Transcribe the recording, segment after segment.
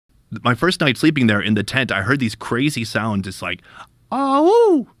my first night sleeping there in the tent, I heard these crazy sounds. It's like,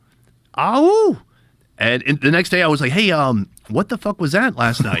 oh, oh. And the next day I was like, hey, what the fuck was that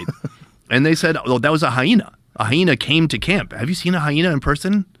last night? And they said, oh, that was a hyena. A hyena came to camp. Have you seen a hyena in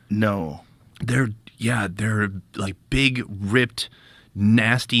person? No. They're like big, ripped,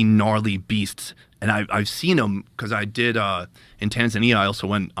 nasty, gnarly beasts. And I've seen them because I did in Tanzania. I also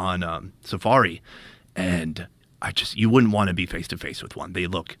went on safari, and you wouldn't want to be face to face with one. They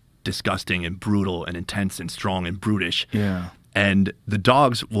look disgusting and brutal and intense and strong and brutish. Yeah. And the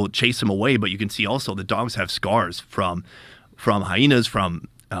dogs will chase them away, but you can see also the dogs have scars from hyenas, from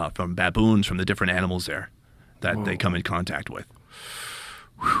baboons, from the different animals there that they come in contact with.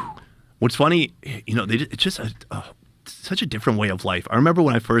 Whew. What's funny, it's just such a different way of life. I remember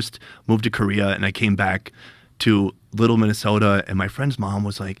when I first moved to Korea and I came back to Little Minnesota, and my friend's mom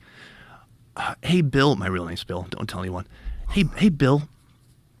was like, hey, Bill, my real name's Bill, don't tell anyone. Hey, Bill,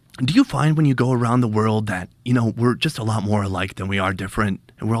 do you find when you go around the world that, we're just a lot more alike than we are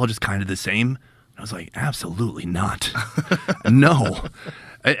different, and we're all just kind of the same? And I was like, absolutely not. No.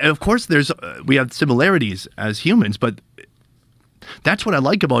 And of course, we have similarities as humans, but that's what I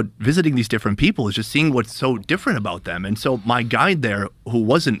like about visiting these different people, is just seeing what's so different about them. And so my guide there, who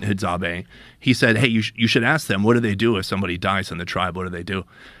wasn't Hidzabe, he said, hey, you should ask them, what do they do if somebody dies in the tribe? What do they do?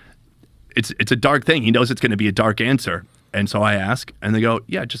 It's a dark thing. He knows it's going to be a dark answer. And so I ask, and they go,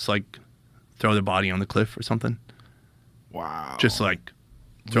 yeah, just like throw their body on the cliff or something. Wow. Just like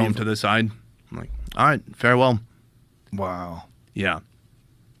throw them to the side. I'm like, all right, farewell. Wow. Yeah.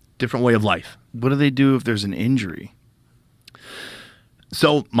 Different way of life. What do they do if there's an injury?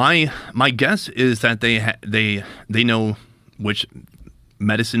 So my guess is that they know which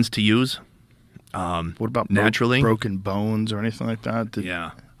medicines to use. What about naturally broken bones or anything like that?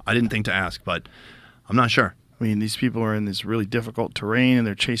 Yeah, I didn't think to ask, but I'm not sure. I mean, these people are in this really difficult terrain and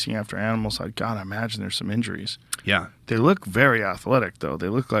they're chasing after animals. I gotta imagine there's some injuries. Yeah, they look very athletic though. They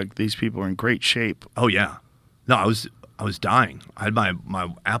look like these people are in great shape. Oh yeah, no, I was dying. I had my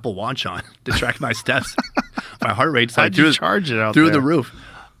Apple Watch on to track my steps. My heart rate's like charge it out through there? the roof.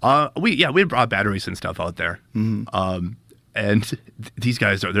 We had brought batteries and stuff out there. Mm-hmm. And these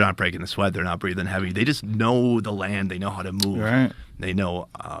guys they're not breaking the sweat. They're not breathing heavy. They just know the land. They know how to move. Right. They know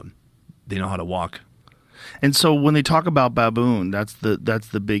how to walk. And so when they talk about baboon, that's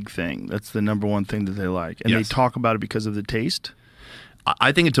the big thing. That's the number one thing that they like. And yes. They talk about it because of the taste?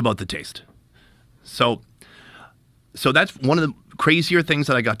 I think it's about the taste. So that's one of the crazier things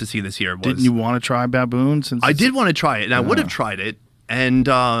that I got to see this year. Didn't you want to try baboon? I did want to try it, and I would have tried it, and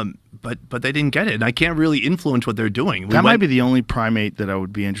but they didn't get it, and I can't really influence what they're doing. That might be the only primate that I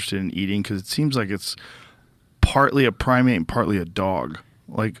would be interested in eating, because it seems like it's partly a primate and partly a dog.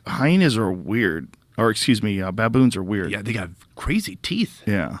 Like hyenas are weird, or excuse me, baboons are weird. Yeah, they got crazy teeth.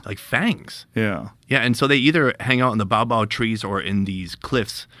 Yeah, like fangs. Yeah, yeah, and so they either hang out in the baobab trees or in these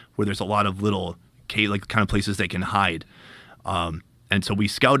cliffs where there's a lot of little like kind of places they can hide. And so we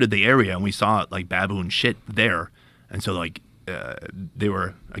scouted the area and we saw like baboon shit there. And so like we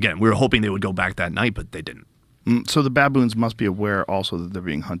were hoping they would go back that night, but they didn't. So the baboons must be aware also that they're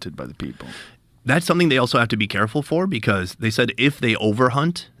being hunted by the people. That's something they also have to be careful for, because they said if they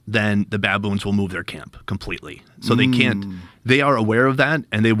overhunt, then the baboons will move their camp completely. So they can't, they are aware of that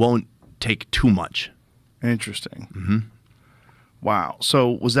and they won't take too much. Interesting. Mm-hmm. Wow.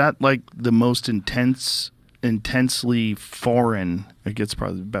 So was that like the most intensely foreign, I guess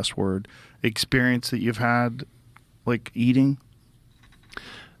probably the best word, experience that you've had, like eating?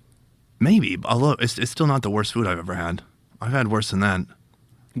 Maybe, although it's still not the worst food I've ever had. I've had worse than that.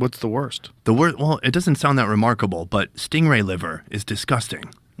 What's the worst? The worst, well, it doesn't sound that remarkable, but stingray liver is disgusting.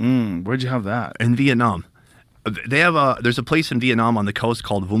 Where'd you have that? In Vietnam. There's a place in Vietnam on the coast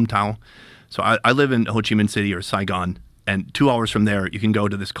called Vung Tau. So I live in Ho Chi Minh City or Saigon, and 2 hours from there, you can go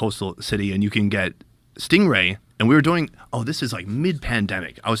to this coastal city and you can get stingray. And we were doing, this is like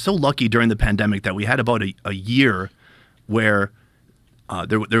mid-pandemic. I was so lucky during the pandemic that we had about a year where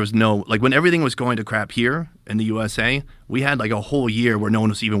there was no, like when everything was going to crap here in the USA, we had like a whole year where no one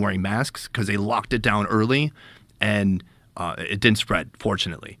was even wearing masks because they locked it down early, and it didn't spread,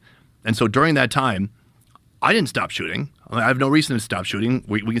 fortunately. And so during that time, I didn't stop shooting. I have no reason to stop shooting.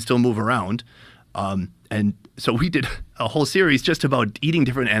 We can still move around. And so we did a whole series just about eating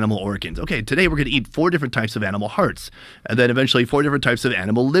different animal organs. Okay, today we're going to eat 4 different types of animal hearts, and then eventually 4 different types of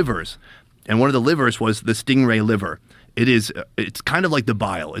animal livers. And one of the livers was the stingray liver. It's kind of like the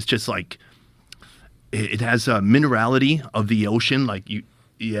bile. It's just like, it has a minerality of the ocean. Like yeah.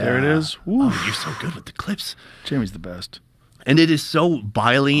 There it is. Oh, you're so good with the clips. Jamie's the best. And it is so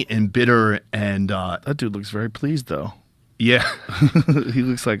biley and bitter, and that dude looks very pleased though. Yeah. He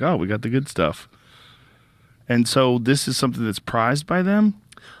looks like, oh, we got the good stuff. And so this is something that's prized by them?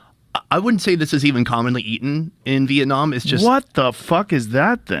 I wouldn't say this is even commonly eaten in Vietnam. It's just... What the fuck is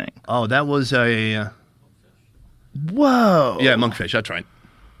that thing? Oh, that was a... Whoa. Yeah, monkfish. That's right.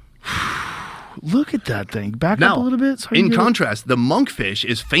 Look at that thing. Back Now, up a little bit. So in contrast, the monkfish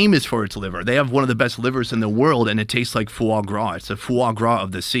is famous for its liver. They have one of the best livers in the world, and it tastes like foie gras. It's a foie gras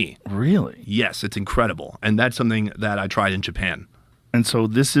of the sea. Really? Yes, it's incredible. And that's something that I tried in Japan. And so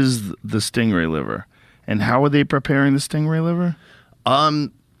this is the stingray liver. And how are they preparing the stingray liver?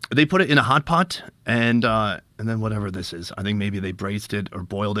 They put it in a hot pot, and then whatever this is. I think maybe they braised it or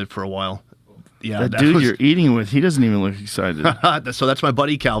boiled it for a while. Yeah, that dude you're eating with, he doesn't even look excited. So that's my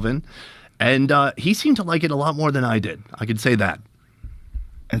buddy Calvin. And he seemed to like it a lot more than I did. I could say that.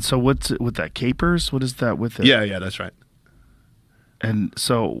 And so what's it with that? Capers? What is that with it? Yeah, that's right. And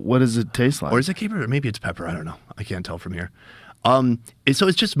so what does it taste like? Or is it caper? Or maybe it's pepper. I don't know. I can't tell from here. So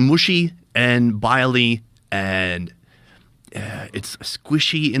it's just mushy and biley, and it's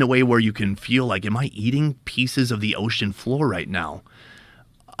squishy in a way where you can feel like, am I eating pieces of the ocean floor right now?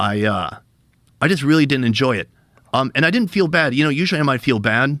 I just really didn't enjoy it. And I didn't feel bad. You know, usually I might feel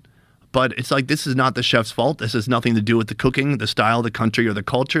bad. But it's like, this is not the chef's fault. This has nothing to do with the cooking, the style, the country, or the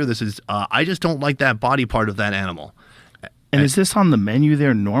culture. This is, I just don't like that body part of that animal. And is this on the menu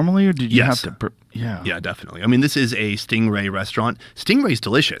there normally, or did you have to? Yeah. Yeah, definitely. I mean, this is a stingray restaurant. Stingray's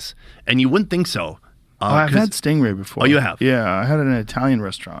delicious, and you wouldn't think so. I've had stingray before. Oh, you have? Yeah, I had it in an Italian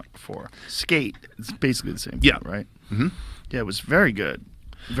restaurant before. Skate. It's basically the same thing, right? Mm-hmm. Yeah, it was very good.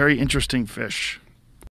 Very interesting fish.